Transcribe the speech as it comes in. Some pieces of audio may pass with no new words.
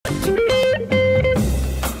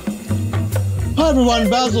everyone,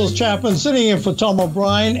 Basil's Chapman sitting in for Tom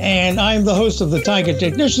O'Brien, and I'm the host of the Tiger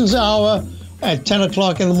Technicians Hour at 10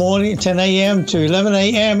 o'clock in the morning, 10 a.m. to 11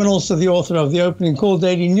 a.m., and also the author of the Opening Call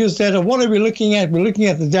Daily Newsletter. What are we looking at? We're looking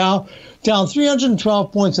at the Dow, down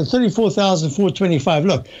 312 points at 34,425.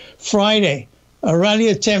 Look, Friday, a rally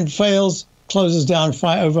attempt fails, closes down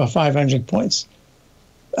over 500 points.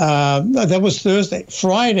 That was Thursday.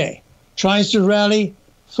 Friday, tries to rally,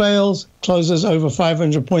 fails, closes over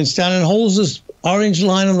 500 points down, and holds this orange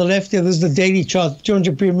line on the left here. This is the daily chart,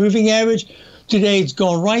 200-period moving average. Today, it's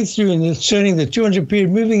gone right through and it's turning the 200-period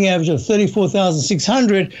moving average of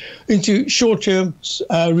 34,600 into short-term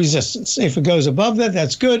resistance. If it goes above that,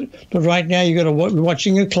 that's good. But right now, you've got to be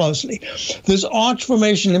watching it closely. This arch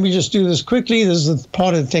formation, let me just do this quickly. This is the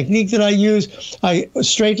part of the technique that I use. A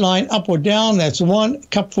straight line up or down, that's one.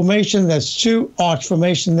 Cup formation, that's two. Arch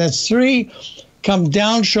formation, that's three. Come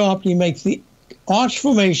down sharply, make the arch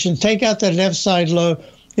formation, take out that left side low.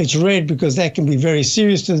 It's red because that can be very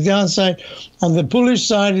serious to the downside. On the bullish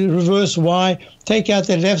side, reverse Y, take out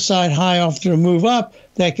that left side high after a move up.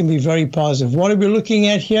 That can be very positive. What are we looking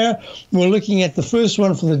at here? We're looking at the first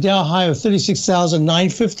one for the Dow high of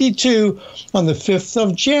 36,952 on the 5th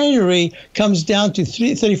of January, comes down to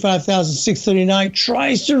 35,639,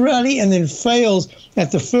 tries to rally and then fails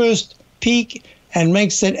at the first peak and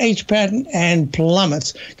makes that H pattern and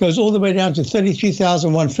plummets. Goes all the way down to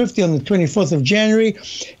 33,150 on the 24th of January,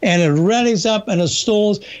 and it rallies up and it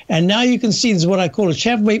stalls. And now you can see this is what I call a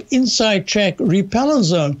Chapman wave inside track repellent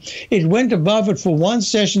zone. It went above it for one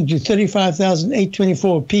session to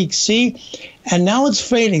 35,824 peak C, and now it's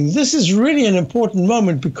fading. This is really an important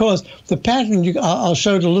moment because the pattern, I'll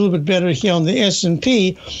show it a little bit better here on the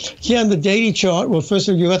S&P. Here on the daily chart, well, first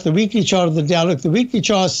of all, you've got the weekly chart of the Dow. Look, the weekly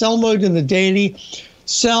chart, sell mode in the daily,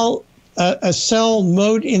 a sell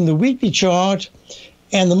mode in the weekly chart,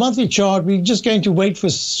 and the monthly chart, we're just going to wait for,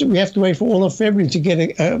 we have to wait for all of February to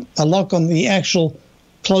get a lock on the actual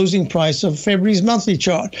closing price of February's monthly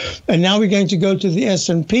chart. And now we're going to go to the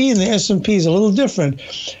S&P, and the S&P is a little different.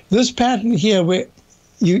 This pattern here, where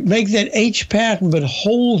you make that H pattern but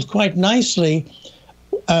hold quite nicely,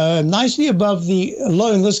 nicely above the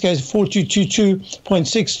low, in this case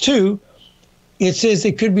 4222.62, it says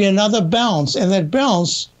there could be another bounce, and that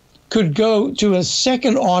bounce could go to a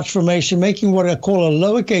second arch formation, making what I call a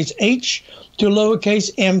lowercase h to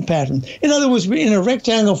lowercase m pattern. In other words, we're in a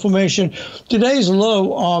rectangle formation. Today's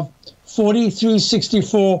low of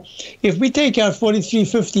 43.64. If we take out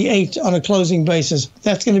 43.58 on a closing basis,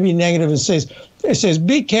 that's going to be negative. It says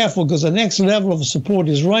be careful because the next level of support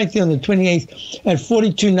is right there on the 28th at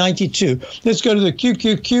 42.92. Let's go to the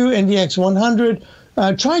QQQ NDX 100.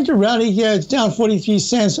 Trying to rally here, it's down 43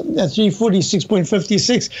 cents at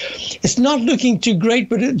 346.56. It's not looking too great,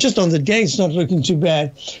 but just on the day, it's not looking too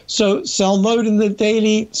bad. So sell mode in the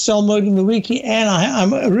daily, sell mode in the weekly, and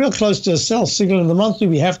I'm real close to a sell signal in the monthly.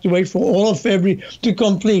 We have to wait for all of February to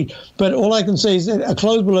complete. But all I can say is that a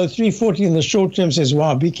close below 340 in the short term says,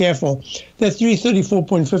 wow, be careful. That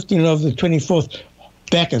 334.15 over the 24th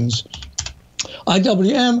beckons.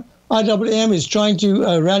 IWM is trying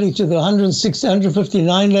to rally to the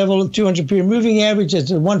 159 level of 200-period moving average.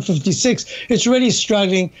 It's at 156. It's really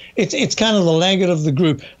struggling. It's kind of the laggard of the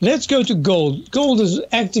group. Let's go to gold. Gold is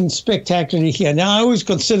acting spectacularly here. Now, I always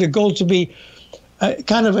consider gold to be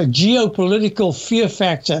kind of a geopolitical fear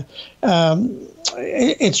factor.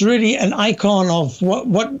 It's really an icon of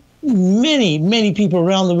what many people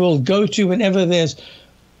around the world go to whenever there's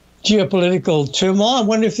geopolitical turmoil. I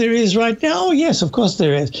wonder if there is right now. Oh, yes, of course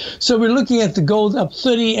there is. So we're looking at the gold up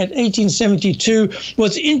 30 at 1872.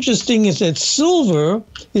 What's interesting is that silver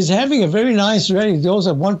is having a very nice rally. The gold's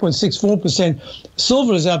up 1.64%.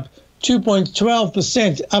 Silver is up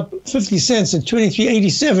 2.12%, up 50 cents at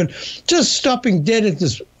 23.87, just stopping dead at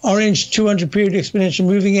this orange 200-period exponential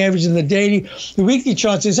moving average in the daily. The weekly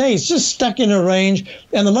chart says, hey, it's just stuck in a range,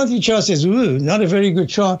 and the monthly chart says, ooh, not a very good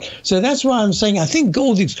chart. So that's why I'm saying I think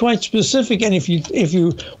gold is quite specific, and if you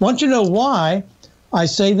want to know why, I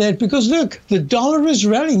say that because, look, the dollar is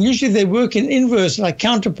rallying. Usually they work in inverse, like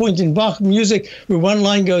counterpoint in Bach music, where one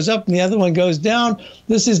line goes up and the other one goes down.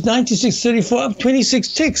 This is 96.34, up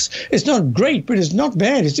 26 ticks. It's not great, but it's not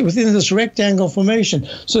bad. It's within this rectangle formation.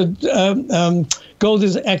 So gold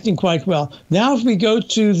is acting quite well. Now if we go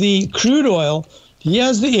to the crude oil,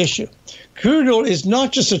 here's the issue. Crude oil is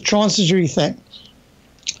not just a transitory thing.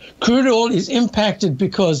 Crude oil is impacted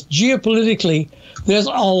because geopolitically, there's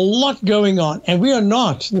a lot going on, and we are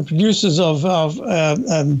not the producers of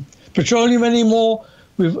petroleum anymore.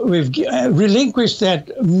 We've relinquished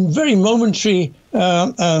that very momentary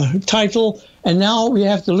title, and now we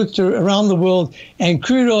have to look to around the world, and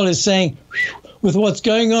crude oil is saying, with what's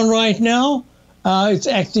going on right now, it's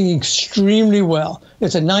acting extremely well.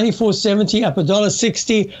 It's at 94.70, up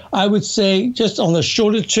 $1.60. I would say just on the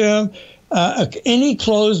shorter term, any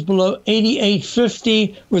close below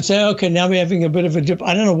 88.50 would say, okay, now we're having a bit of a dip.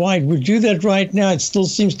 I don't know why it would do that right now. It still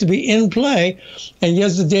seems to be in play. And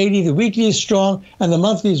here's the daily. The weekly is strong, and the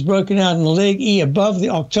monthly is broken out in leg E above the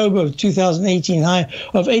October of 2018 high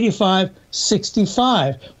of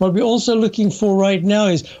 85.65. What we're also looking for right now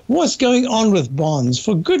is what's going on with bonds.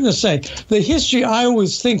 For goodness sake, the history, I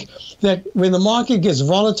always think that when the market gets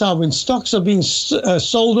volatile, when stocks are being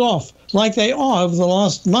sold off like they are over the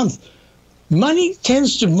last month, money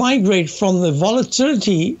tends to migrate from the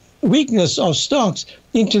volatility weakness of stocks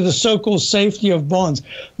into the so-called safety of bonds.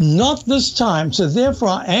 Not this time. So therefore,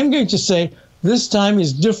 I am going to say this time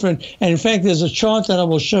is different. And in fact, there's a chart that I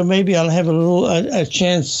will show. Maybe I'll have a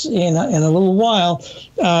chance in a little while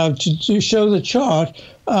to show the chart.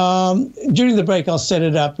 During the break, I'll set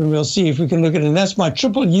it up and we'll see if we can look at it. And that's my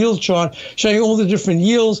triple yield chart showing all the different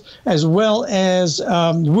yields, as well as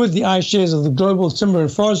with the iShares of the Global Timber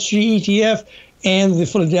and Forestry ETF and the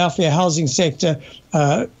Philadelphia Housing Sector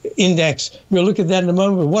Index. We'll look at that in a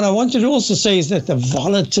moment. But what I wanted to also say is that the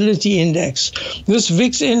volatility index, this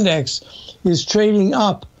VIX index, is trading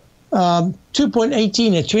up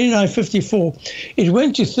 2.18 at 29.54. It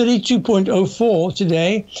went to 32.04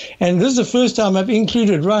 today, and this is the first time I've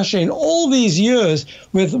included Russia in all these years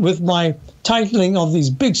with my titling of these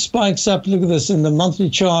big spikes up. Look at this in the monthly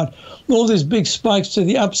chart, all these big spikes to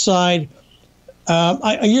the upside.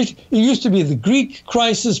 It used to be the Greek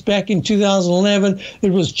crisis back in 2011.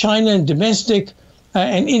 It was China and domestic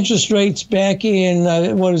and interest rates back in,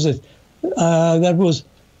 that was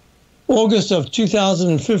August of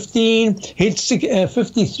 2015, hit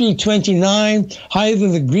 53.29, higher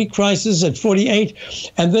than the Greek crisis at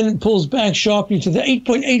 48, and then it pulls back sharply to the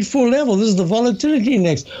 8.84 level. This is the volatility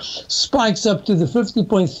index. Spikes up to the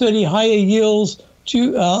 50.30, higher yields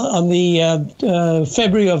on the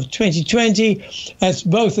February of 2020. That's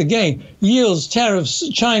both, again, yields, tariffs,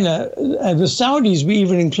 China, the Saudis we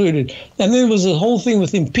even included. And then there was a whole thing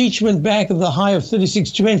with impeachment back at the high of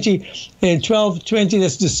 36.20 and 12.20.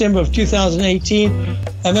 That's December of 2018.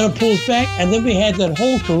 And then it pulls back. And then we had that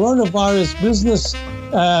whole coronavirus business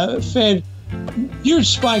Fed huge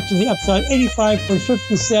spike to the upside,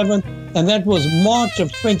 85.57. And that was March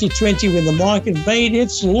of 2020 when the market made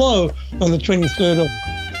its low on the 23rd of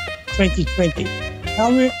 2020.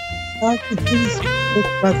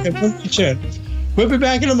 We'll be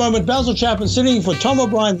back in a moment. Basil Chapman sitting in for Tom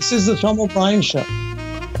O'Brien. This is the Tom O'Brien Show.